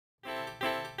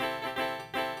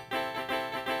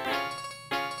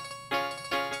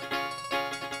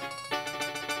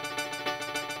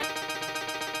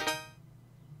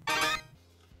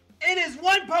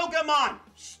Pokemon,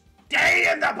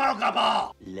 stay in the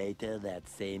Pokeball! Later that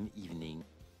same evening.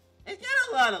 It's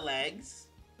got a lot of legs.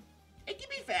 It can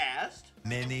be fast.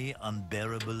 Many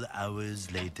unbearable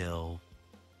hours later.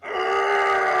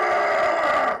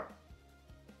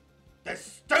 The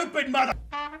stupid mother...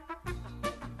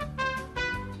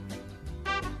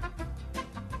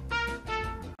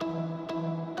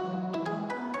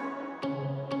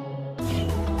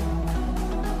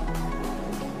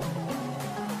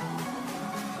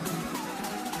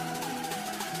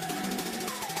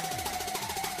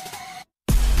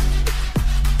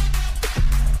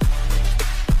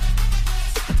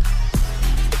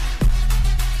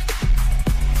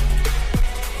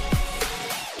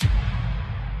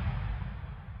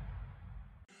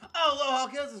 Aloha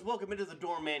Cousin, welcome into the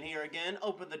doorman here again.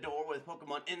 Open the door with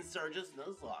Pokemon Insurgence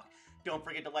Nuzlocke. Don't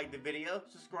forget to like the video,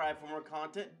 subscribe for more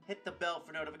content, hit the bell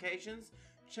for notifications,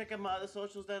 check out my other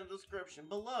socials down in the description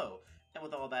below. And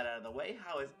with all that out of the way,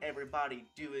 how is everybody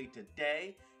doing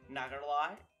today? Not gonna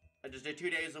lie, I just did 2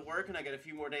 days of work and I got a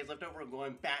few more days left over. I'm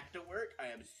going back to work. I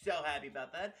am so happy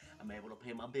about that. I'm able to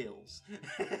pay my bills.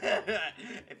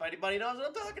 If anybody knows what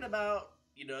I'm talking about,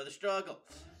 you know the struggle.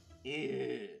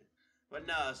 Yeah. But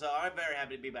no, so I'm very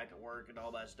happy to be back at work and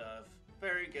all that stuff.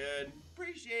 Very good.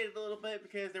 Appreciate it a little bit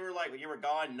because they were like, when you were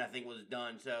gone, nothing was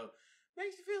done. So,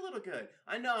 makes you feel a little good.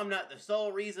 I know I'm not the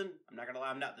sole reason. I'm not going to lie,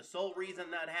 I'm not the sole reason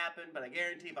that happened. But I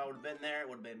guarantee if I would have been there, it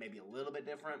would have been maybe a little bit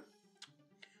different.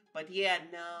 But yeah,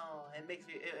 no, it makes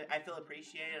me, I feel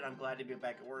appreciated. I'm glad to be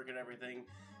back at work and everything.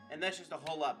 And that's just a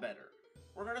whole lot better.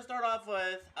 We're going to start off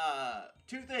with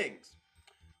two things.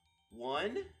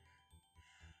 One,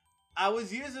 I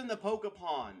was using the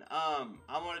Pokemon. I'm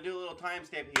gonna do a little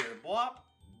timestamp here. Bwop.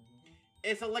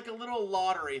 It's like a little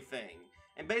lottery thing.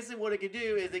 And basically what it can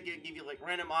do is it can give you like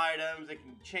random items, it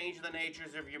can change the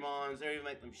natures of your mons, or even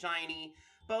make them shiny.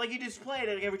 But like you just play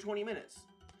it like every 20 minutes.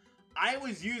 I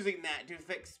was using that to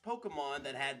fix Pokemon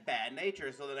that had bad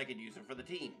nature so that I could use them for the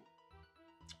team.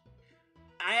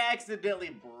 I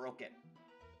accidentally broke it.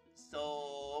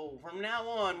 So from now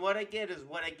on, what I get is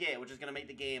what I get, which is gonna make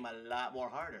the game a lot more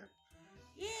harder.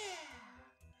 Yeah,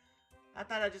 I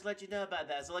thought I'd just let you know about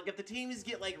that. So like if the teams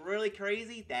get like really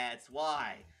crazy, that's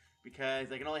why.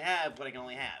 Because I can only have what I can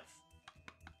only have.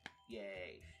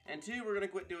 Yay. And two, we're going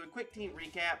to do a quick team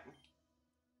recap.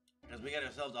 Because we got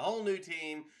ourselves a whole new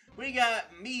team. We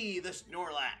got me, the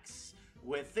Snorlax,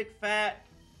 with Thick Fat.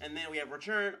 And then we have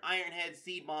Return, Ironhead,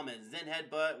 Seed Bomb, and Zen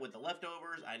Headbutt with the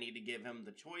leftovers. I need to give him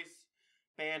the choice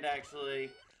band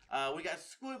actually. We got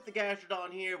Swoop the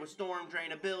Gastrodon here with Storm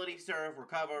Drain ability, Surf,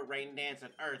 Recover, Rain Dance,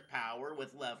 and Earth Power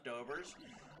with leftovers.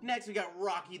 Next we got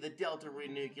Rocky the Delta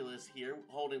Ranunculus here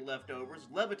holding leftovers,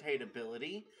 Levitate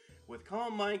ability with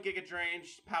Calm Mind, Giga Drain,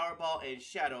 Power Ball, and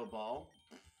Shadow Ball.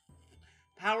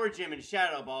 Power Gem and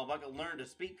Shadow Ball if I can learn to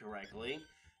speak correctly.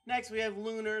 Next we have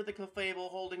Lunar the Clefable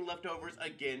holding leftovers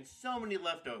again, so many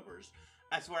leftovers.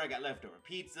 I swear I got leftover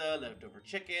pizza, leftover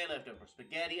chicken, leftover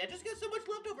spaghetti. I just got so much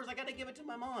leftovers, I gotta give it to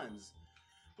my mons.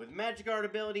 With Magic Guard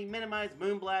ability, Minimize,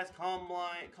 Moonblast, Calm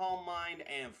Mind,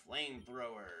 and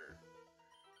Flamethrower.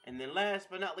 And then last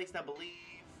but not least, I believe...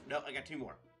 No, I got two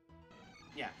more.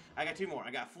 Yeah, I got two more.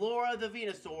 I got Flora the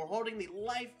Venusaur holding the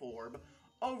Life Orb,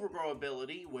 Overgrow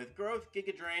ability with Growth,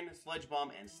 Giga Drain, Sludge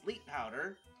Bomb, and Sleep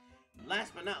Powder.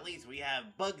 Last but not least, we have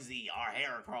Bugsy, our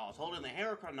Heracross, holding the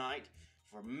Heracronite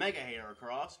for Mega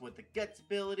Heracross with the Guts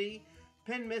ability,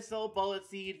 Pin Missile, Bullet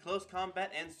Seed, Close Combat,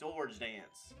 and Swords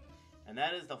Dance. And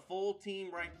that is the full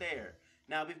team right there.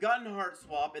 Now, we've gotten Heart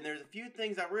Swap, and there's a few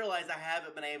things I realized I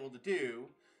haven't been able to do,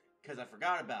 because I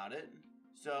forgot about it.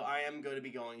 So I am going to be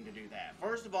going to do that.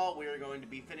 First of all, we are going to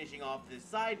be finishing off this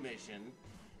side mission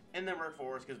in the Merc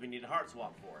Forest, because we need a Heart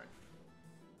Swap for it.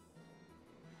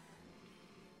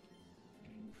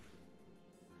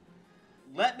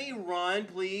 Let me run,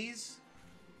 please.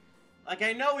 Like,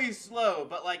 I know he's slow,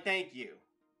 but, like, thank you.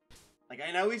 Like,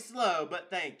 I know he's slow,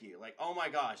 but thank you. Like, oh my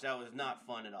gosh, that was not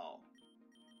fun at all.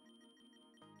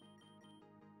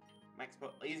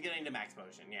 He's getting to Max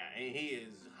Potion, yeah. He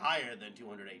is higher than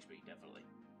 200 HP, definitely.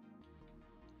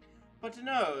 But to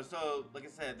know, so, like I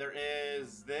said, there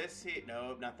is this here.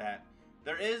 No, not that.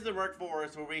 There is the Merc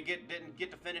Forest where we didn't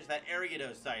get to finish that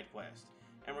Ariados side quest.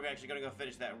 And we're actually going to go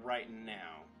finish that right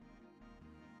now.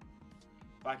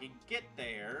 If I can get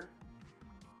there...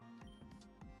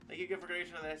 Thank you for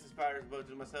creation of the Nexus Spiders, both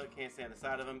to myself, can't stay on the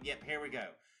side of them. Yep, here we go.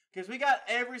 Because we got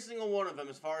every single one of them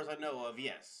as far as I know of,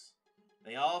 yes.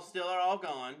 They all still are all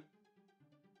gone.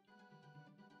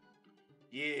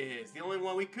 Yes, the only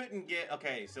one we couldn't get...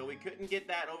 Okay, so we couldn't get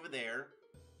that over there.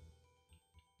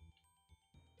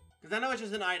 Because Because I know it's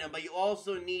just an item, but you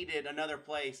also needed another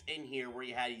place in here where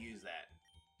you had to use that.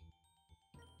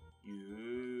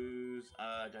 Use,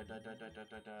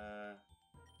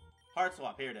 Heart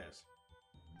swap, here it is.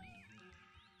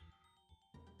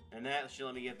 And that should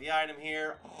let me get the item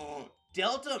here. Oh,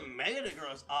 Delta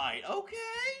Metagross Eye. Okay.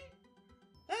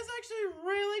 That's actually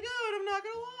really good, I'm not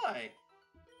gonna lie.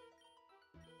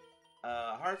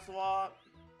 Heart swap.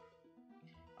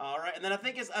 Alright, and then I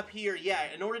think it's up here.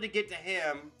 Yeah, in order to get to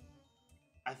him,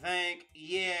 I think,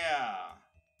 yeah.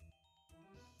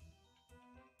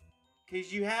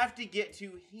 Because you have to get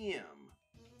to him.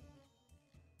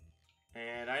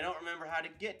 And I don't remember how to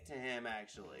get to him,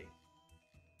 actually.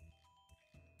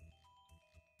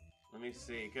 Let me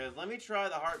see, because let me try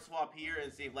the heart swap here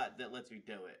and see if that lets me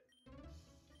do it.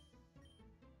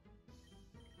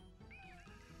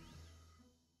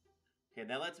 Okay,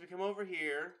 that lets me come over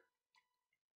here.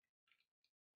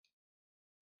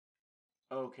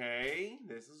 Okay,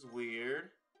 this is weird.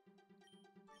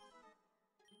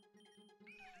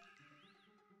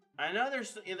 I know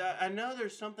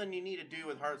there's something you need to do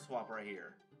with heart swap right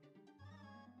here.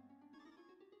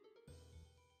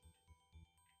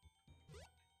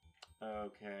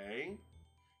 Okay.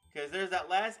 Because there's that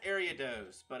last area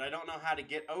dose, but I don't know how to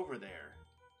get over there.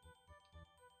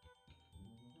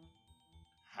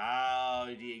 How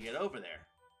do you get over there?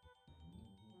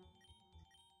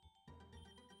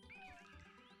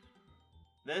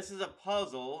 This is a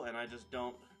puzzle, and I just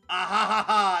don't... Ah ha ha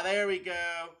ha! There we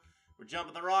go! We're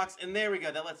jumping the rocks, and there we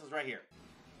go. That lets us right here.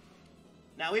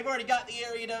 Now, we've already got the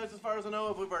area dose, as far as I know.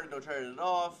 If we've already traded it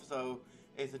off, so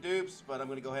it's the dupes, but I'm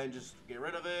going to go ahead and just get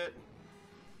rid of it.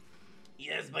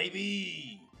 Yes,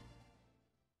 baby!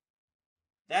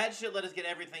 That should let us get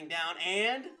everything down,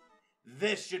 and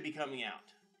this should be coming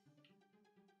out.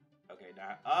 Okay,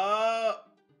 now...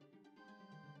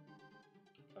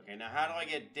 Okay, now how do I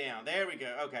get down? There we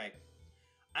go, okay.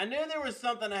 I knew there was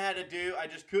something I had to do, I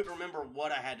just couldn't remember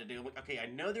what I had to do. Okay, I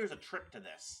know there's a trick to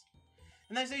this.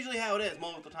 And that's usually how it is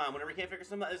most of the time. Whenever you can't figure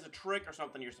something out, there's a trick or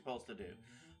something you're supposed to do.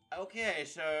 Okay,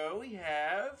 so we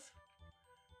have...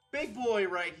 Big boy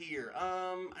right here.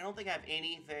 I don't think I have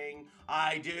anything.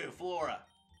 I do, Flora.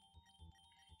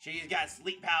 She's got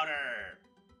sleep powder.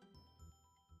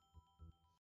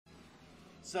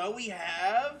 So we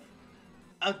have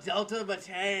a Delta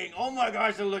Batang. Oh my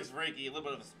gosh, it looks freaky. A little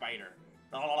bit of a spider.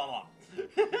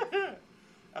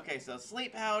 Okay, so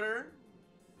sleep powder.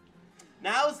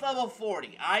 Now it's level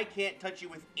 40. I can't touch you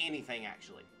with anything,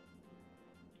 actually.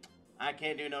 I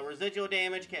can't do no residual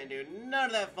damage, can't do none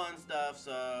of that fun stuff,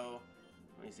 so...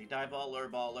 Let me see, Dive Ball, Lure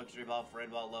Ball, Luxury Ball,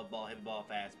 Friend Ball, Love Ball, Heavy Ball,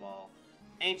 Fast Ball,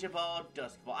 Ancient Ball,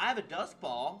 Dusk Ball. I have a Dusk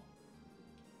Ball.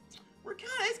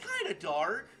 It's kinda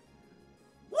dark.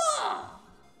 Whoa!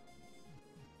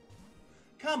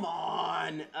 Come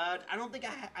on! I don't think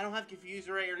I don't have Confuse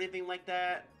Ray or anything like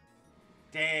that.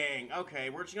 Dang, okay,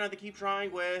 we're just gonna have to keep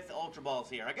trying with Ultra Balls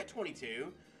here. I got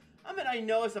 22. I mean, I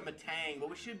know it's a Matang, but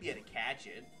we should be able to catch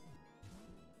it.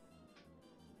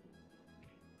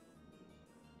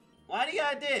 Why do you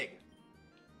gotta dig?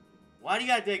 Why do you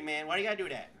gotta dig, man? Why do you gotta do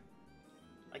that?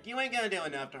 Like, you ain't gonna do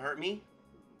enough to hurt me.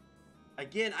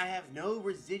 Again, I have no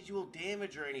residual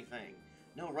damage or anything.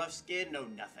 No rough skin, no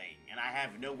nothing. And I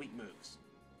have no weak moves.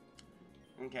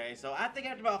 Okay, so I think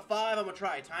after about 5, I'm gonna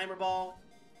try a Timer Ball.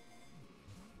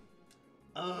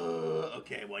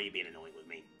 Okay, why are you being annoying with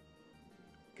me?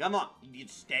 Come on, you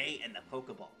stay in the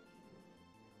Pokeball.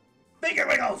 Finger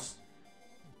Wiggles!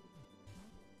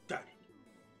 Darn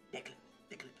it.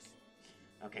 Nicholas.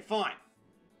 Okay, fine.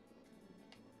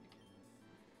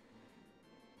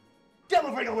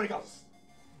 Double Finger Wiggles!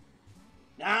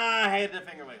 Nah, I hate the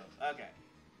Finger Wiggles. Okay.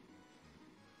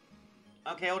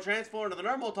 Okay, I'll transform to the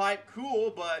normal type.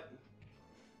 Cool, but...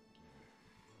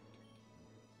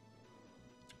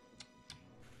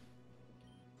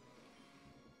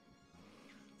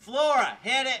 Flora,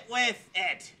 hit it with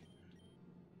it!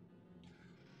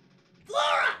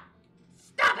 Flora!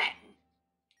 Stop it!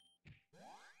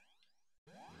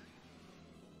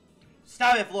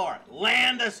 Stop it, Flora.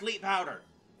 Land the sleep powder.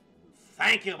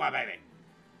 Thank you, my baby.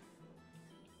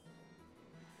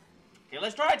 Okay,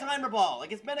 let's try a Timer Ball.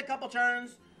 Like, it's been a couple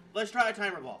turns. Let's try a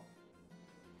Timer Ball.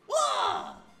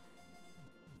 Whoa!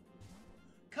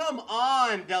 Come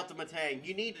on, Delta Matang.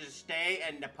 You need to stay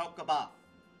in the Pokeball.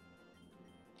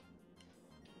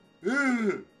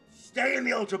 Stay in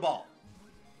the Ultra Ball.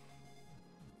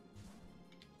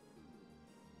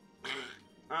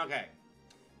 Okay.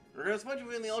 We're going to switch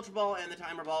between the Ultra Ball and the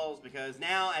Timer Balls because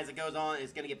now, as it goes on,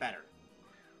 it's going to get better.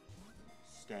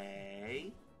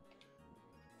 Stay.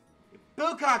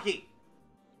 Bukkake!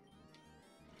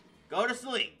 Go to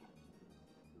sleep.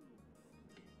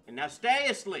 And now stay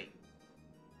asleep.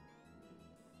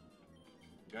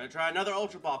 Gonna try another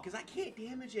Ultra Ball, because I can't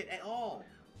damage it at all.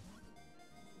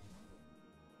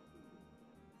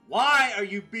 Why are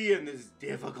you being this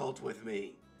difficult with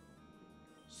me?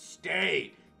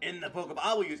 Stay in the Pokeball.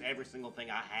 I will use every single thing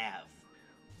I have.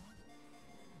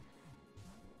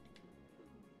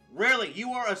 Really?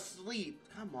 You are asleep?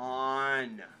 Come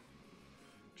on.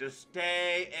 Just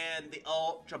stay in the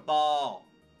Ultra Ball.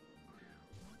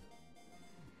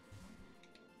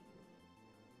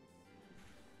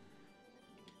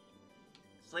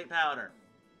 Sleep powder.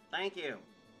 Thank you.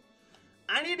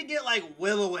 I need to get like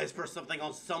Will-O-Wisp or something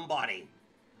on somebody.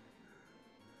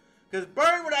 Because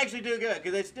Burn would actually do good,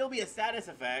 because it'd still be a status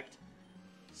effect.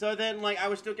 So then, like, I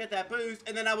would still get that boost,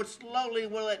 and then I would slowly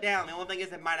whittle it down. The only thing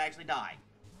is it might actually die.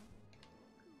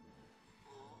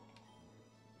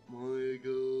 My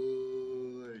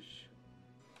gosh.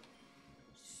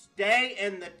 Stay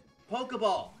in the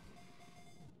Pokeball.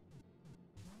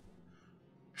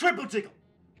 Triple Tickle.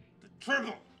 The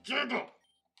triple tickle.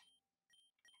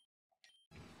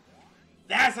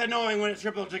 That's annoying when a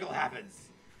triple tickle happens.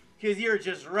 Because you're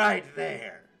just right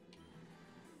there.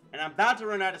 And I'm about to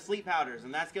run out of sleep powders,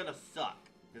 and that's going to suck.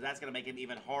 Because that's going to make it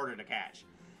even harder to catch.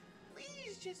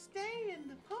 Please just stay in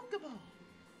the Pokeball.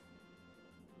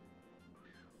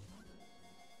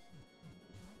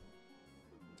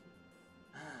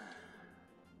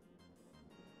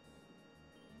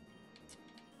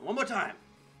 One more time.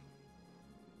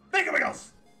 Bigger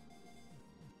Wiggles!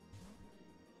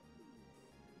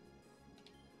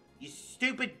 You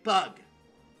stupid bug.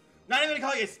 Not even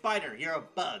gonna call you a spider. You're a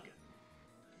bug.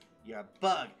 You're a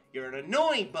bug. You're an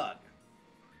annoying bug.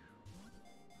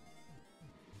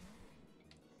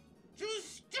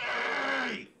 Just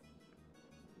stay!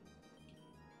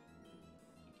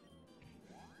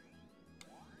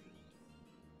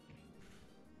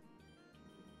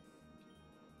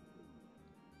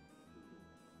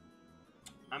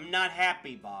 I'm not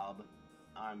happy, Bob.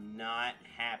 I'm not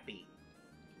happy.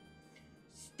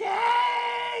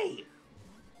 Stay!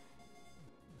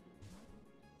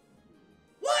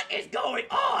 What is going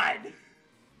on?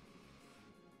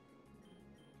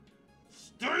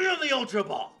 Stay on the Ultra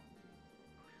Ball.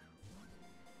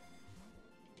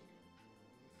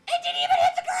 It didn't even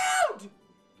hit the ground!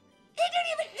 It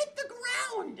didn't even hit the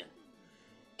ground!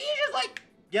 He's just like,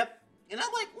 yep. And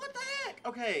I'm like, what the heck?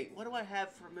 Okay, what do I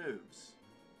have for moves?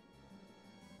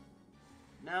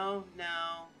 No,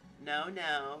 no, no,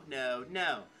 no, no,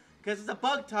 no. Because it's a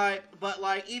bug type, but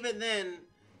like, even then,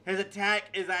 his attack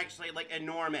is actually like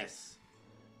enormous.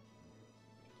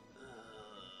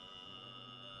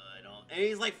 And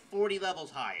he's like 40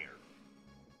 levels higher.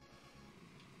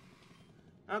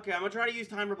 Okay, I'm gonna try to use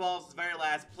Timer Balls as the very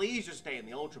last. Please just stay in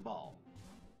the Ultra Ball.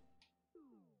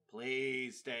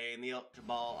 Please stay in the Ultra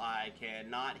Ball. I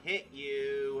cannot hit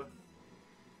you.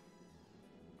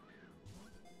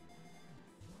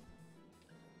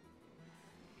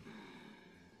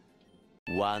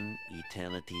 One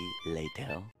eternity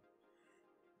later.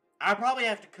 I probably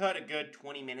have to cut a good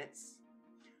 20 minutes.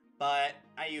 But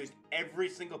I used every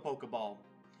single Pokeball.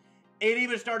 It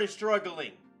even started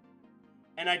struggling.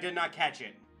 And I did not catch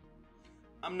it.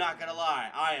 I'm not gonna lie.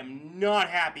 I am not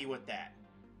happy with that.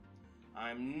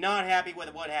 I'm not happy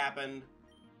with what happened.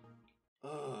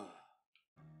 Ugh.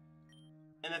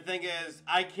 And the thing is,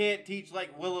 I can't teach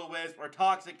like Will-O-Wisp or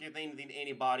Toxic anything to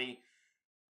anybody.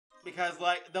 Because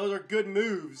like, those are good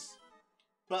moves.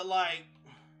 But like,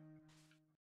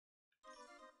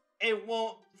 it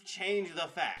won't change the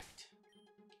fact.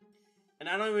 And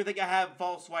I don't even think I have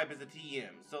False Swipe as a TM.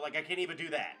 So like, I can't even do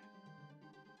that.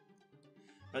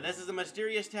 But this is a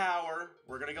mysterious tower.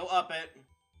 We're gonna go up it.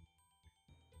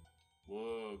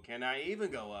 Whoa, can I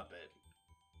even go up it?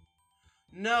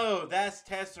 No, that's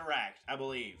Tesseract, I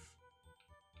believe.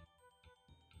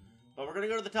 But we're gonna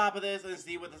go to the top of this and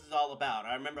see what this is all about.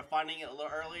 I remember finding it a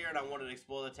little earlier and I wanted to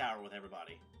explore the tower with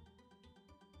everybody.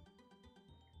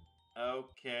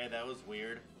 Okay, that was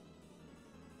weird.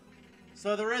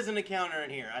 So there is an encounter in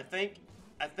here. I think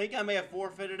I may have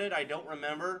forfeited it. I don't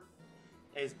remember.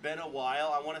 It's been a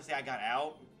while. I want to say I got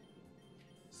out.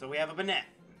 So we have a Banette.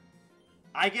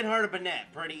 I can hurt a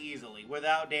Banette pretty easily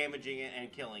without damaging it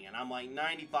and killing it. I'm like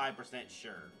 95%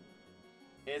 sure.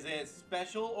 Is it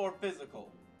special or physical?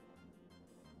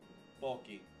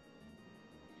 Bulky.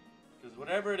 Because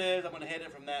whatever it is, I'm going to hit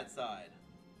it from that side.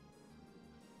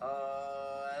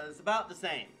 It's about the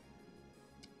same.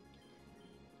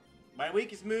 My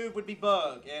weakest move would be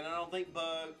Bug, and I don't think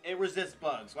Bug... It resists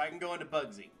Bug, so I can go into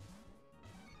Bugsy.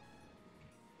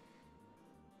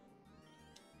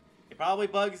 It probably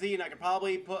Bugsy, and I could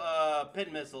probably put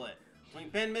Pin Missile it. Between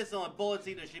pin missile and bullet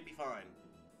seed, it should be fine.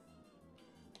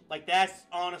 Like, that's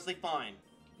honestly fine.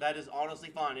 That is honestly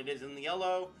fine. It is in the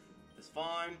yellow. It's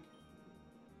fine.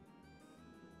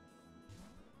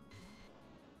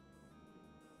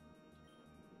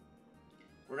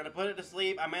 We're gonna put it to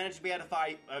sleep. I managed to be able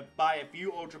to buy a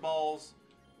few Ultra Balls.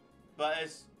 But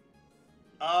it's...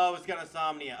 Oh, it's got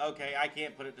insomnia. Okay, I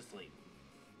can't put it to sleep.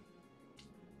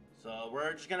 So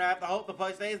we're just gonna have to hope the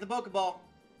place stays the Pokeball.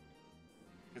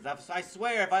 Because I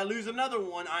swear, if I lose another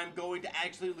one, I'm going to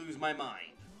actually lose my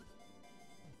mind.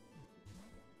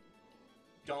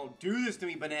 Don't do this to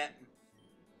me, Banette.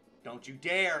 Don't you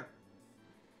dare.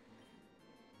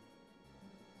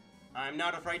 I'm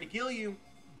not afraid to kill you.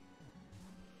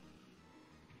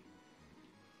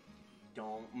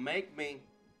 Don't make me.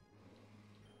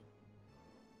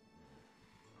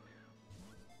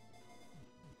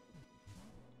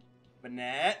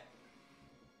 Banette.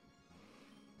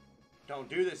 Don't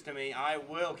do this to me. I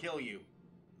will kill you.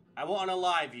 I will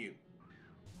unalive you.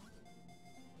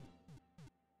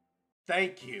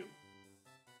 Thank you.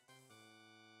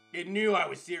 It knew I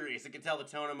was serious. It could tell the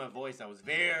tone of my voice. I was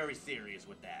very serious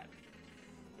with that.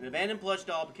 An abandoned plush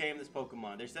doll became this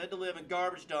Pokemon. They're said to live in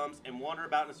garbage dumps and wander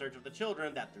about in search of the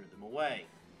children that threw them away.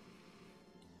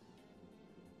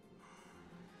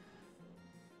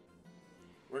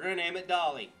 We're gonna name it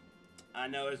Dolly. I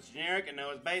know it's generic, I know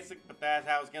it's basic, but that's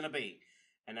how it's gonna be.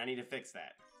 And I need to fix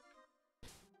that.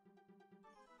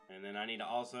 And then I need to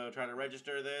also try to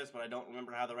register this, but I don't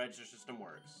remember how the register system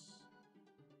works.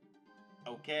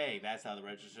 Okay, that's how the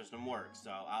register system works,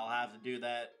 so I'll have to do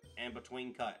that in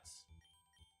between cuts.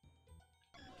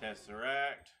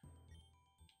 Tesseract.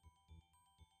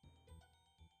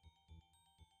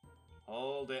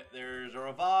 Hold it, there's a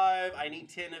revive. I need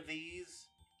 10 of these.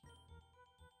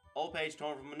 Old page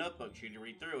torn from a notebook, she to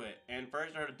read through it. And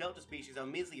first I heard of Delta species, I was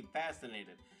immediately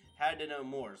fascinated. Had to know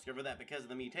more. Discovered that because of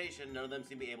the mutation, none of them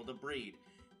seem to be able to breed,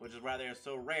 which is why they are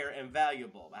so rare and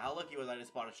valuable. But how lucky was I to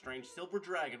spot a strange silver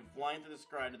dragon flying through the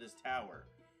sky to this tower.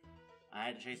 I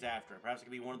had to chase after it. Perhaps it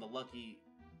could be one of the lucky...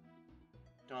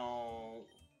 Don't...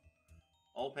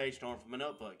 Old page torn from a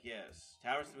notebook, yes.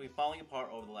 Towers seem to be falling apart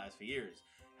over the last few years.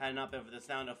 Had it not been for the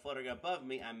sound of fluttering above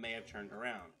me, I may have turned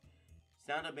around.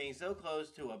 Sound of being so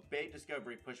close to a big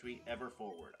discovery pushed me ever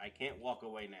forward. I can't walk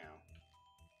away now.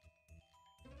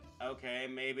 Okay,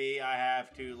 maybe I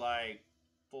have to, like,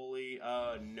 fully,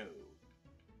 no.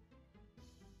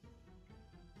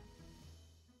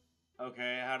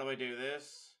 Okay, how do I do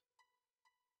this?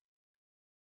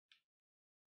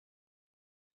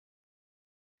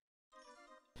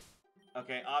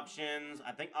 Okay, options.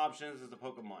 I think options is the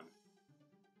Pokemon.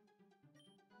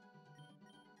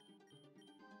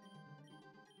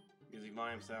 Music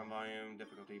volume, sound volume,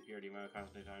 difficulty, purity mode,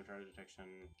 constant time, charge detection.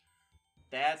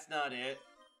 That's not it.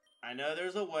 I know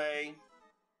there's a way.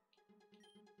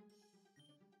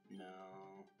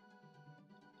 No.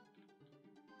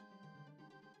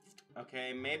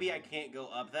 Okay, maybe I can't go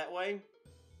up that way.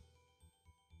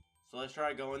 So let's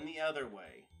try going the other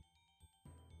way.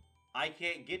 I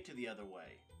can't get to the other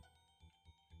way.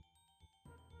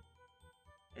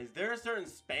 Is there a certain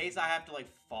space I have to, like,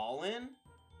 fall in?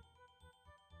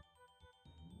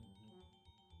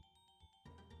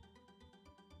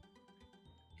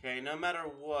 Okay, no matter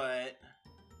what...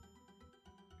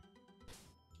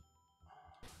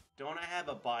 Don't I have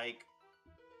a bike?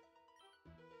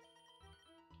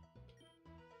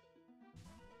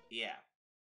 Yeah.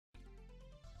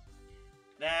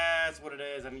 That's what it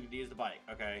is. I need to use the bike.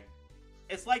 Okay.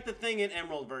 It's like the thing in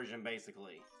Emerald version,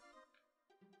 basically.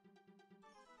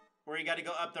 Where you gotta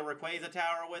go up the Rayquaza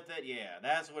Tower with it. Yeah,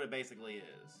 that's what it basically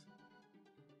is.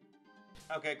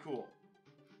 Okay, cool.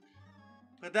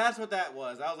 But that's what that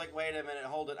was. I was like, wait a minute,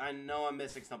 hold it. I know I'm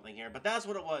missing something here. But that's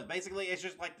what it was. Basically, it's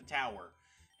just like the tower.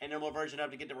 In Emerald version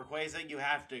up to get to Rayquaza, you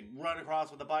have to run across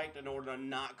with a bike in order to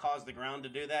not cause the ground to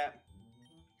do that.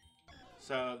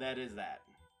 So, that is that.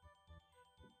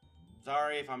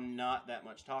 Sorry if I'm not that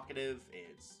much talkative.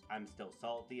 I'm still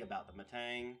salty about the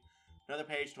Matang. Another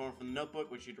page torn from the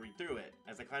notebook, which you'd read through it.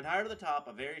 As I climbed higher to the top,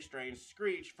 a very strange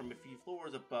screech from a few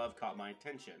floors above caught my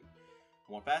attention.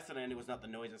 More fascinating was not the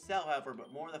noise itself, however,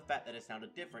 but more the fact that it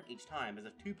sounded different each time, as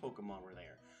if two Pokemon were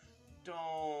there.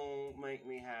 Don't make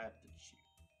me have to cheat.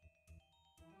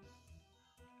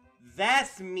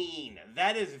 That's mean.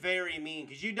 That is very mean,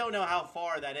 because you don't know how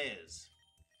far that is.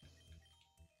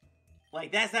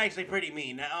 Like, that's actually pretty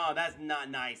mean. Oh, that's not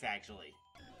nice, actually.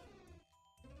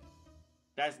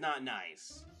 That's not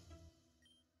nice.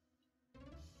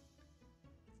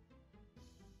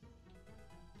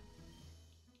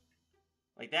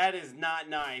 Like, that is not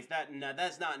nice. That's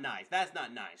not nice. That's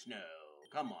not nice. No.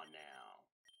 Come on now.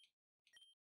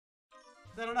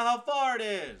 I don't know how far it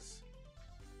is.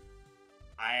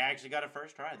 I actually got it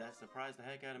first try. That surprised the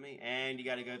heck out of me. And you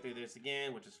got to go through this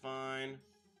again, which is fine.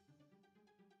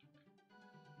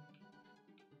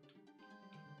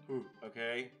 Whew,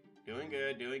 okay. Doing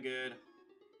good, doing good.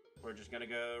 We're just going to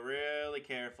go really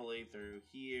carefully through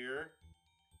here.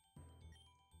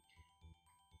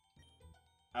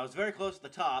 I was very close to the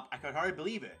top. I could hardly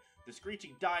believe it. The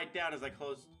screeching died down as I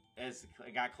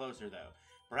got closer, though.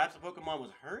 Perhaps the Pokemon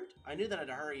was hurt? I knew that I had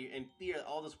to hurry and fear that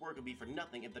all this work would be for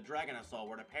nothing if the dragon I saw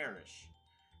were to perish.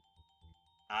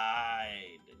 I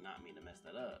did not mean to mess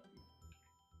that up.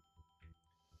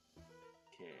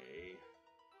 Okay.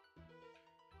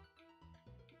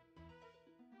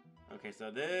 Okay,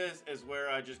 so this is where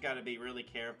I just gotta be really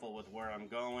careful with where I'm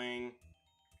going.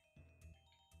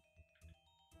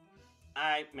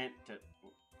 I meant to...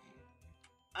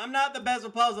 I'm not the best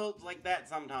with puzzles like that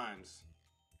sometimes.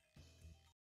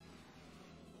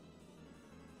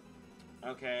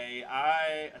 Okay,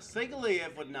 a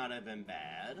Sigilyph would not have been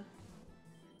bad.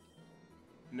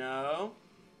 No.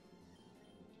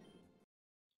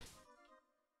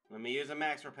 Let me use a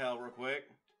max repel real quick.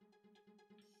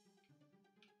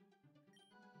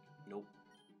 Nope.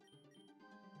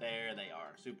 There they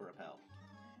are. Super repel.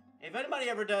 If anybody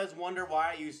ever does wonder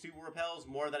why I use super repels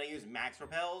more than I use max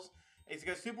repels, it's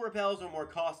because super repels are more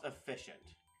cost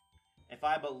efficient. If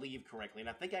I believe correctly. And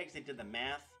I think I actually did the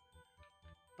math.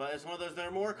 But it's one of those that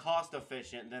are more cost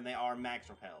efficient than they are max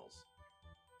repels.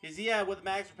 Because yeah, with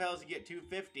max repels you get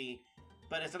 250,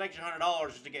 but it's an extra $100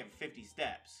 just to get 50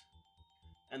 steps.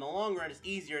 In the long run, it's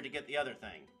easier to get the other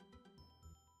thing.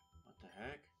 What the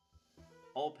heck?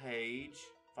 Old page.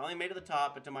 Finally made it to the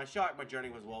top, but to my shock, my journey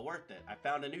was well worth it. I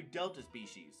found a new Delta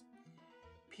species.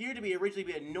 Appeared to be originally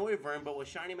be a Noivern, but with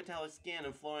shiny metallic skin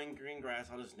and flowing green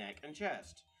grass on his neck and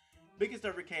chest. Biggest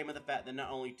discovery came in the fact that not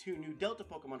only 2 new Delta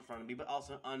Pokemon in front of me, but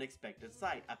also an unexpected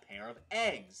sight. A pair of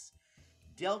eggs.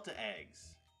 Delta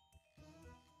eggs.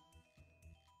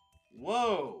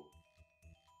 Whoa!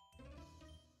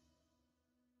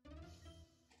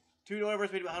 2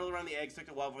 Noivers made me huddle around the eggs,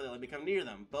 took a while before they let me come near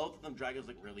them. Both of them dragons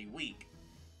look really weak.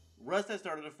 Rust had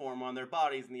started to form on their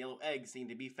bodies, and the yellow eggs seemed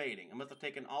to be fading. I must have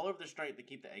taken all of their strength to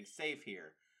keep the eggs safe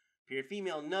here. Pure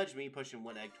female nudged me, pushing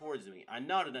one egg towards me. I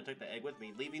nodded and took the egg with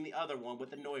me, leaving the other one with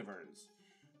the Noiverns.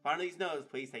 Finding these notes,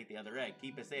 please take the other egg.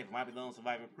 Keep it safe. It might be the only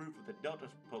surviving proof that the Delta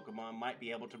Pokemon might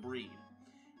be able to breed.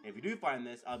 If you do find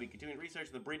this, I'll be continuing research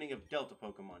on the breeding of Delta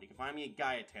Pokemon. You can find me in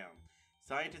Gaia Town.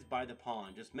 Scientists by the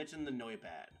pond. Just mention the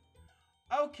Noibat.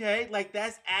 Okay, like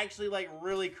that's actually like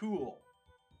really cool.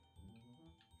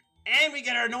 And we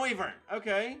get our Noivern.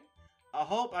 Okay. I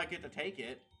hope I get to take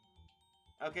it.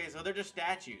 Okay, so they're just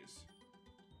statues.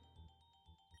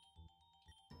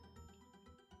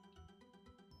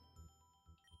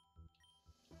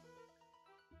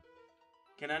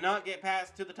 Can I not get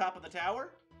past to the top of the tower?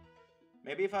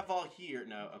 Maybe if I fall here.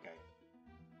 No, okay.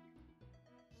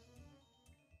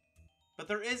 But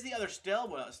there is the other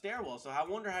stairwell, so I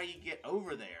wonder how you get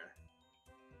over there.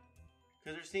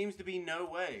 Because there seems to be no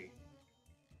way.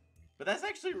 But that's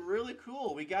actually really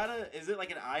cool. We gotta... Is it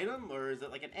like an item, or is it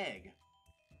like an egg?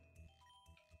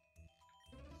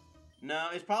 No,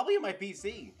 it's probably in my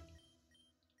PC.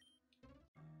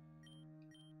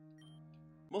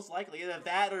 Most likely. Either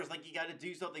that, or it's like you gotta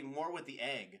do something more with the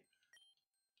egg.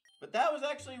 But that was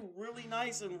actually really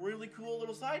nice and really cool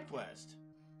little side quest.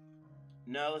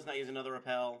 No, let's not use another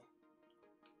repel.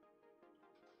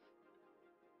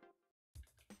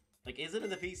 Like, is it in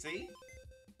the PC?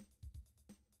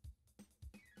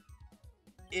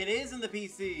 It is in the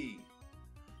PC!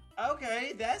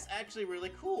 Okay, that's actually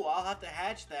really cool. I'll have to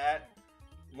hatch that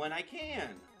when I can.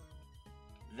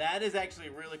 That is actually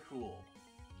really cool.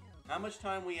 How much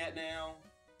time we at now?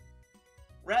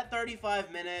 We're at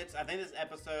 35 minutes. I think this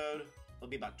episode will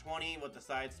be about 20 with the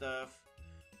side stuff.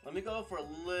 Let me go for a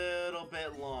little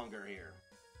bit longer here.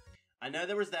 I know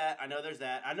there was that. I know there's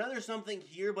that. I know there's something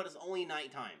here, but it's only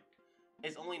nighttime.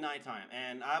 It's only nighttime.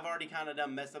 And I've already kind of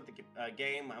done messed up the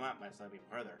game. I might mess up even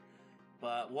further.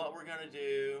 But what we're going to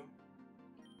do...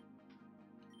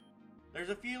 There's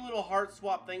a few little heart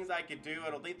swap things I could do.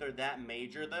 I don't think they're that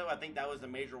major, though. I think that was the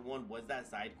major one, was that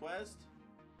side quest.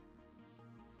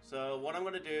 So what I'm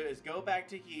going to do is go back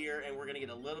to here, and we're going to get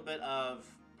a little bit of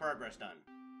progress done.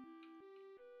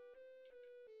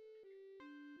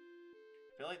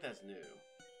 I feel like that's new.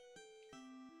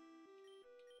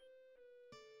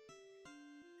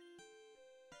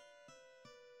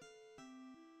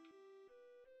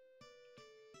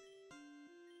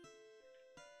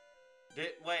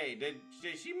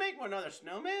 Did she make another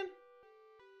snowman?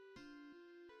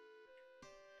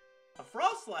 A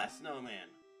Frostlass snowman.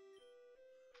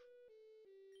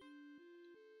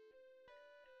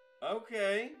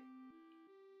 Okay.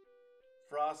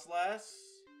 Frostlass.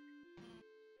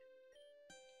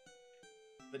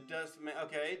 The Dustman.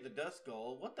 Okay, the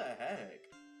Duskull. What the heck?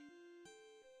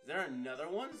 Is there another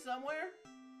one somewhere?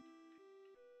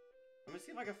 Let me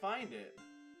see if I can find it.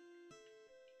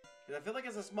 Because I feel like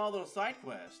it's a small little side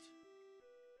quest.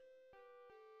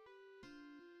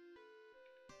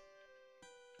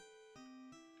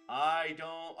 I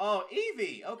don't... Oh,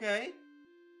 Eevee! Okay.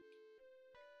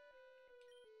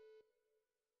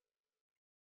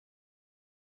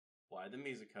 Why'd the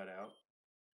music cut out?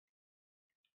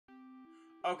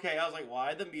 Okay, I was like,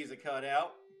 why'd the music cut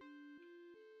out?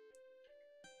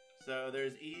 So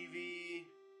there's Eevee.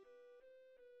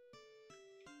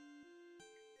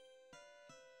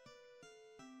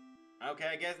 Okay,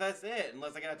 I guess that's it.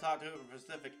 Unless I gotta talk to him from a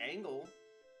specific angle.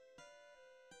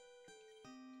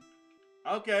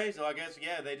 Okay, so I guess,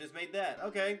 yeah, they just made that.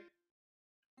 Okay.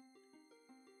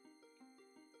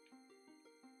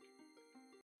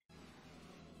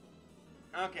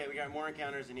 Okay, we got more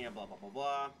encounters in here, blah, blah, blah,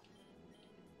 blah.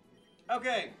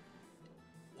 Okay.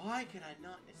 Why can I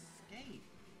not escape?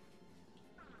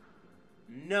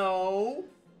 No.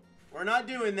 We're not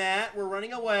doing that. We're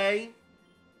running away.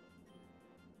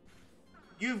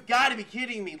 You've got to be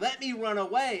kidding me. Let me run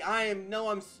away.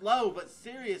 I'm slow, but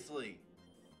seriously.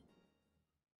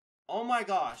 Oh my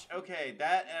gosh. Okay,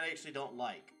 that I actually don't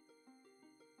like.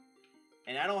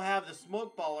 And I don't have the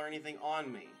smoke ball or anything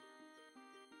on me.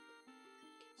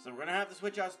 So we're going to have to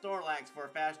switch out Snorlax for a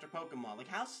faster Pokemon. Like,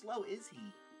 how slow is he?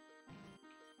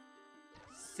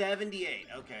 78.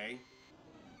 Okay.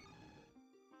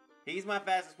 He's my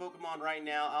fastest Pokemon right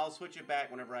now. I'll switch it back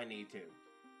whenever I need to.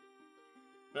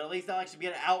 But at least I'll actually be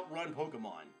able to outrun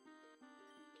Pokemon.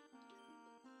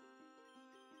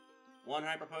 One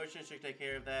Hyper Potion should take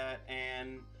care of that.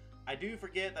 And I do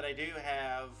forget that I do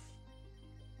have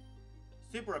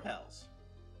Super Repels.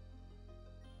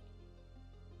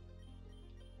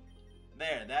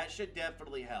 There, that should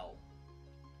definitely help.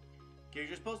 Because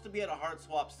you're supposed to be at a heart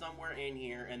swap somewhere in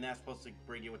here, and that's supposed to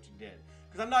bring you what you did.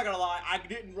 Because I'm not going to lie, I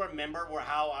didn't remember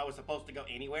how I was supposed to go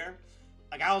anywhere.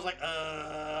 Like, I was like,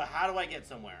 how do I get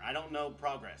somewhere? I don't know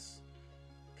progress.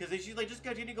 Because she's like, just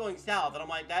continue going south. And I'm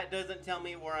like, that doesn't tell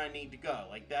me where I need to go.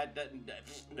 Like, that doesn't,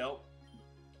 nope.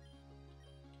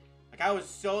 Like, I was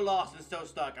so lost and so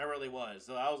stuck, I really was.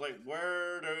 So I was like,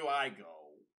 where do I go?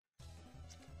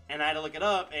 And I had to look it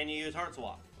up and use Heart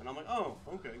Swap. And I'm like, oh,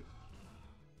 okay.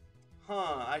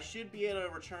 Huh, I should be able to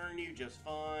return you just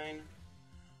fine.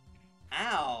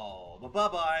 Ow,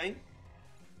 bye-bye.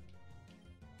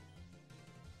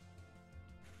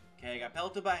 Okay, I got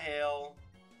pelted by hail.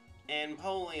 And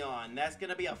Polion, that's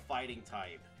gonna be a fighting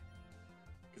type.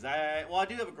 Because I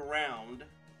do have a ground.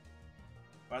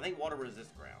 But I think water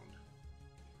resists ground.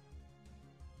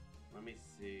 Let me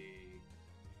see.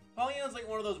 Polion's like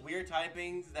one of those weird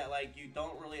typings that like you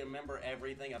don't really remember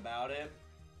everything about it.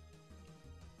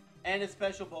 And it's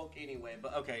special bulk anyway,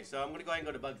 but okay, so I'm gonna go ahead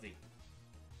and go to Bugsy.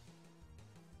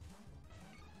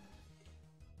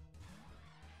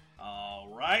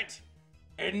 Alright.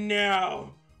 And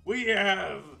now we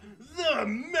have the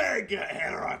Mega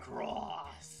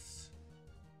Heracross.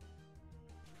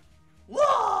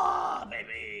 Whoa,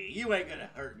 baby! You ain't gonna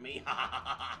hurt me.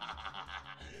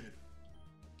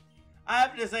 I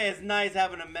have to say, it's nice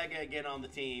having a Mega again on the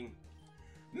team.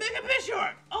 Mega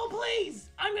Bishark! Oh, please!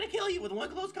 I'm gonna kill you with one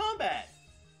close combat!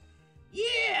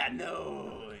 Yeah!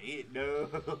 No! No!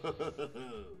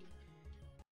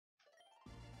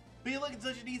 But you look at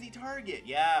such an easy target!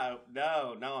 Yeah,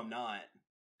 no, I'm not.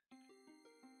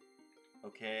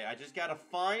 Okay, I just gotta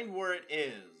find where it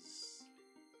is.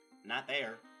 Not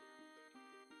there.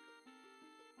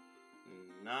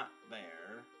 Not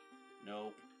there.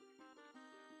 Nope.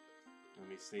 Let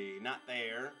me see. Not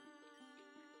there.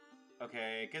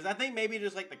 Okay, because I think maybe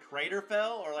just like the crater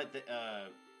fell or like the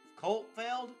cult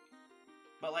failed.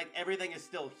 But like everything is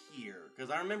still here.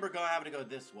 Because I remember having to go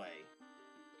this way.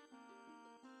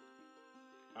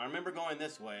 I remember going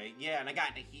this way. Yeah, and I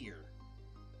got to here.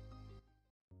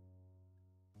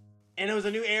 And it was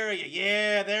a new area.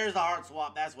 Yeah, there's the heart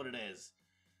swap. That's what it is.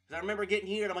 Because I remember getting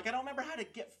here and I'm like, I don't remember how to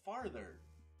get farther.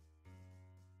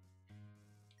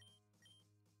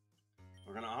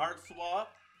 We're gonna heart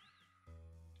swap.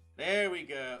 There we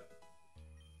go.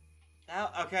 Now,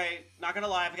 okay, not gonna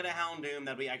lie, if I get a Houndoom,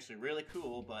 that'd be actually really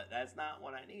cool, but that's not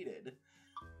what I needed.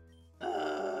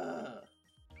 And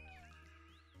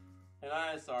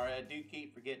I'm sorry, I do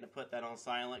keep forgetting to put that on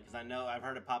silent, because I know I've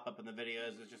heard it pop up in the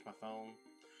videos, it's just my phone.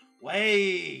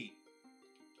 Wait!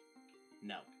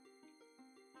 No.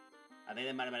 I think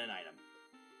that might have been an item.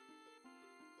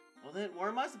 Well then, where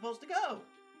am I supposed to go?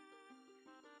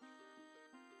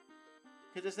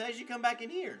 Because it says you come back in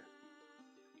here.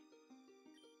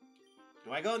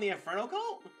 Do I go in the Inferno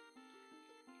Cult?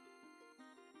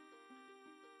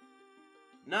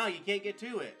 No, you can't get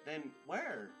to it. Then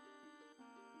where?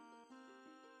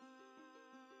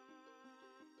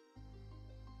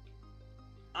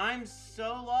 I'm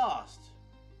so lost.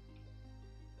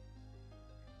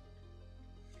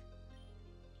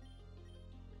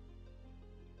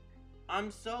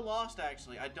 I'm so lost,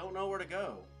 actually. I don't know where to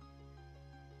go.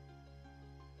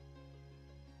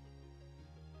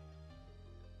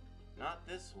 Not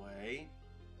this way.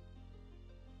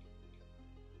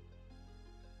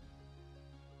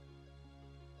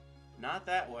 Not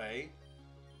that way.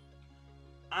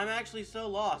 I'm actually so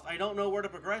lost. I don't know where to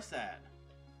progress at.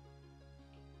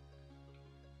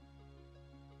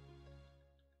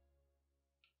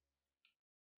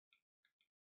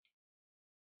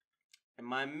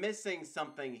 Am I missing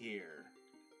something here?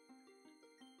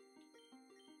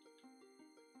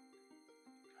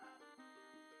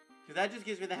 Because that just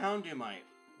gives me the Houndoomite.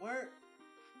 Where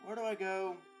do I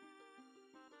go?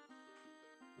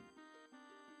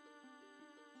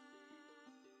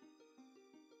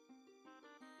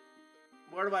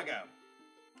 Where do I go?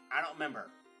 I don't remember.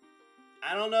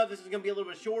 I don't know if this is going to be a little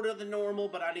bit shorter than normal,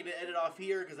 but I need to edit off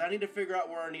here because I need to figure out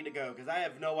where I need to go because I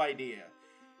have no idea.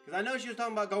 Because I know she was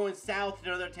talking about going south to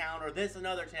another town or this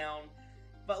another town,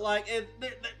 but like, if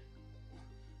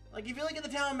you look at the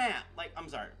town map, like, I'm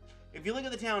sorry. If you look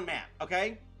at the town map,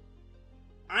 okay?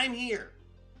 I'm here.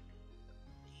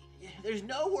 There's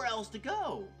nowhere else to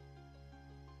go.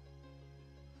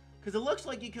 Because it looks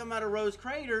like you come out of Rose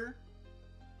Crater.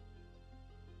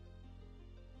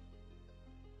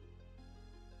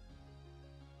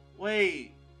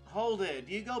 Wait, hold it.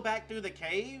 Do you go back through the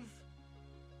cave?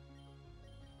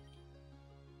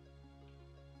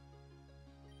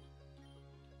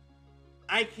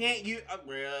 I can't use...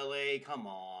 really? Come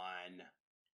on.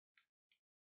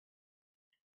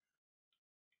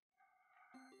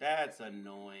 That's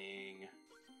annoying.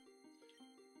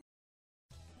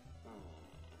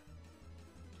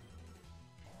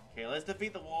 Okay, let's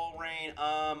defeat the Walrein.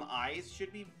 Ice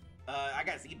should be... I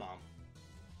got Z-Bomb.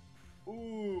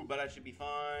 Ooh, but I should be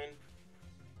fine.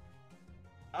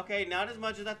 Okay, not as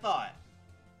much as I thought.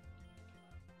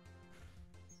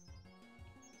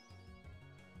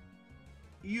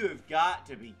 You have got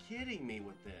to be kidding me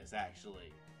with this,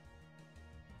 actually.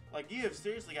 Like, you have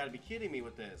seriously got to be kidding me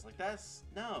with this. Like, that's...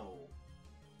 no.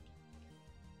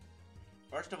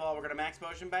 First of all, we're going to max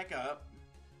potion back up.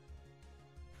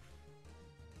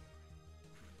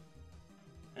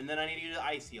 And then I need to do the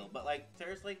ice heal. But, like,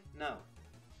 seriously? No.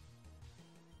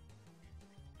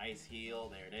 Ice heal.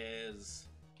 There it is.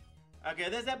 Okay,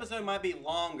 this episode might be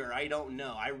longer. I don't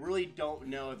know. I really don't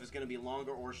know if it's going to be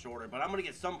longer or shorter. But I'm going to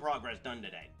get some progress done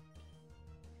today.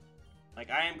 Like,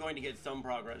 I am going to get some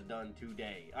progress done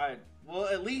today. I will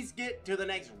at least get to the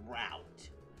next route.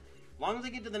 As long as I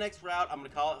get to the next route, I'm going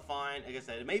to call it fine. Like I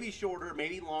said, it may be shorter,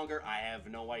 maybe longer. I have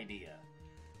no idea.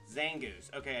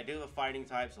 Zangoose. Okay, I do have a fighting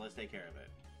type, so let's take care of it.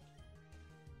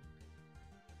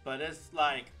 But it's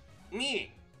like,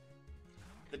 me.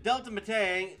 The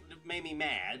deltapokemon made me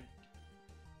mad.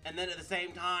 And then at the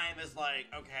same time, it's like,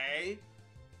 okay.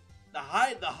 The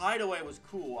hideaway was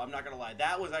cool, I'm not going to lie.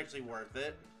 That was actually worth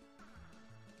it.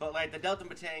 But, like, the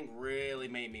deltapokemon really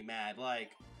made me mad.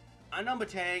 Like, I know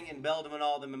Matang and Beldum and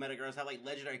all the Metagross have, like,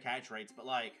 legendary catch rates, but,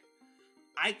 like,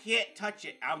 I can't touch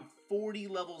it. I'm 40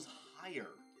 levels higher.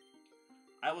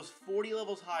 I was 40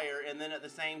 levels higher, and then at the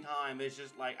same time, it's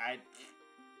just, like,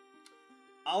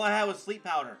 all I had was sleep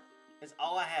powder. It's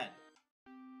all I had.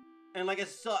 And, like, it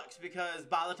sucks, because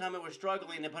by the time it was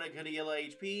struggling to put it to yellow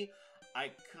HP,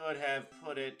 I could have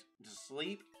put it to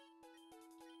sleep.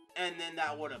 And then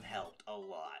that would have helped a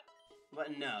lot.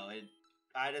 But no,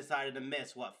 I decided to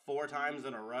miss, what, 4 times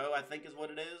in a row, I think is what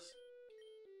it is?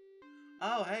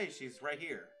 Oh, hey, she's right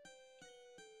here.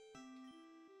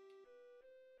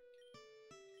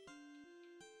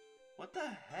 What the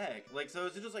heck? Like, so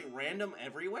is it just, like, random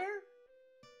everywhere?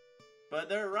 But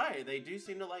they're right, they do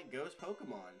seem to like ghost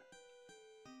Pokemon.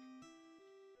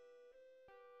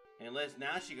 Unless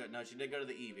now she did go to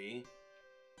the Eevee.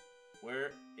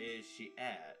 Where is she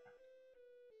at?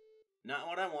 Not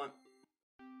what I want.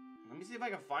 Let me see if I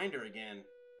can find her again.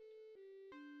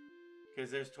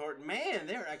 Because there's Torren. Man,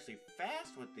 they're actually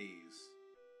fast with these.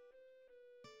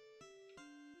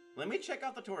 Let me check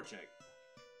out the Torchic.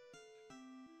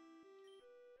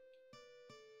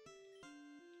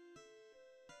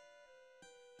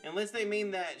 Unless they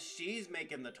mean that she's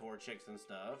making the Torchics and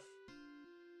stuff.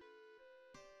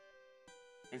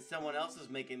 And someone else is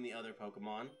making the other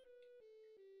Pokemon.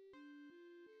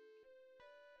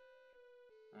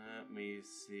 Let me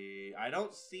see. I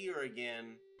don't see her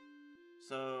again.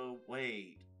 So,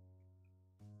 wait.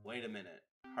 Wait a minute.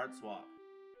 Heart swap.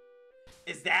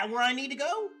 Is that where I need to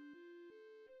go?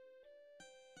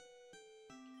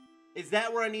 Is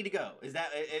that where I need to go? Is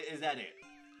that it?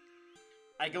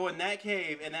 I go in that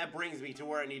cave, and that brings me to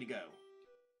where I need to go.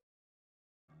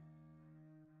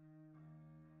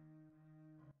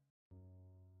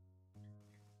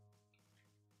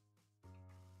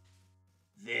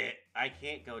 I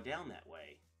can't go down that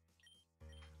way.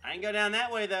 I can go down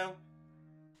that way, though.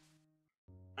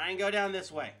 I can go down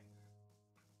this way.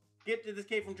 Get to this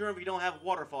cave from Torren if you don't have a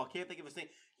waterfall. Can't think of a thing.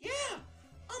 Yeah!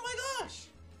 Oh my gosh!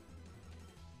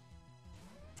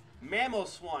 Mammal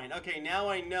swine. Okay, now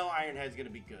I know Ironhead's gonna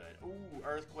be good. Ooh,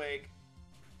 earthquake.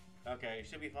 Okay,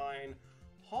 should be fine.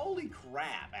 Holy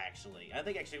crap, actually. I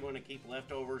think actually I'm gonna keep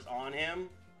leftovers on him.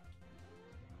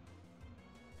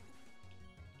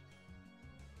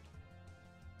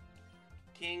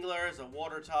 Kingler is a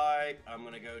water type. I'm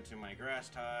gonna go to my grass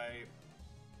type.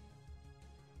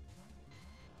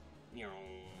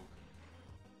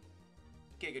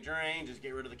 Kick a drain, just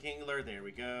get rid of the Kingler. There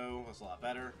we go. That's a lot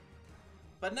better.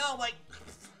 But no, like,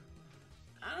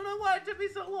 I don't know why it took me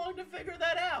so long to figure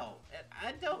that out.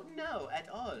 I don't know at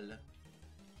all.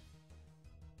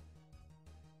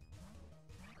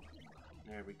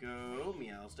 There we go.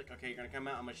 Meowstic. Okay, you're gonna come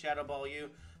out. I'm gonna Shadow Ball you.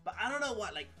 But I don't know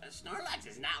what, like, Snorlax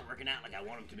is not working out like I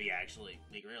want him to be, actually.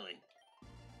 Like, really.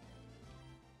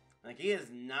 Like, he is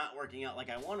not working out like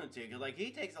I want him to, because, like,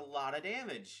 he takes a lot of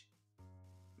damage.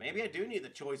 Maybe I do need the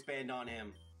Choice Band on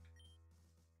him.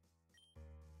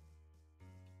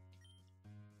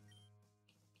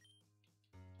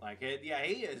 Like, yeah,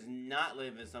 he is not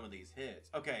living some of these hits.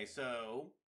 Okay,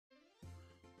 so...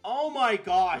 Oh my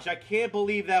gosh, I can't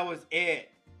believe that was it.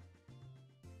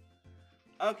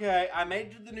 Okay, I made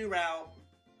it to the new route.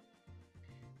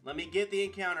 Let me get the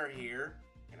encounter here.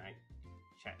 Can I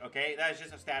check? Okay, that's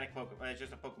just a static Pokemon. That's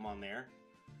just a Pokemon there.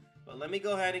 But let me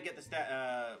go ahead and get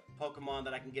the Pokemon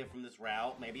that I can get from this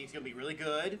route. Maybe it's going to be really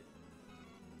good.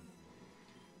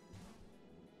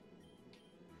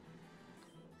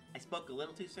 I spoke a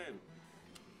little too soon.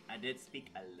 I did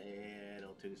speak a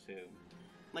little too soon.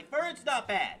 Like, Furret's not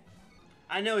bad.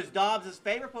 I know his Dobbs'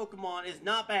 favorite Pokemon is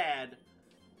not bad,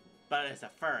 but it's a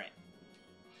Furret.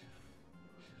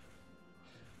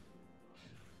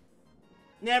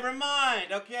 Never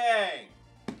mind, okay.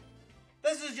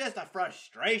 This is just a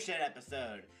frustration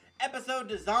episode. Episode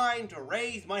designed to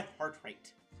raise my heart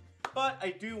rate. But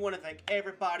I do want to thank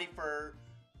everybody for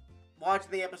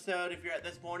watching the episode. If you're at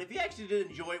this point, if you actually did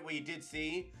enjoy what you did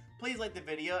see, please like the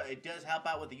video. It does help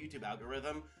out with the YouTube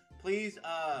algorithm. Please,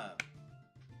 I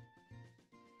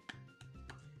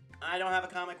don't have a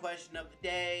comment question of the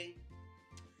day,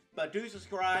 but do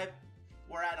subscribe.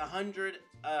 We're at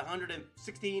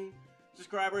 116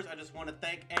 subscribers. I just want to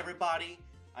thank everybody.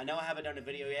 I know I haven't done a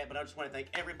video yet, but I just want to thank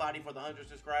everybody for the 100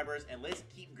 subscribers, and let's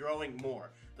keep growing more.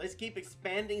 Let's keep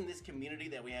expanding this community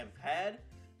that we have,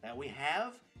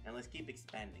 and let's keep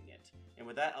expanding it. And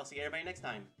with that, I'll see everybody next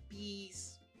time.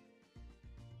 Peace.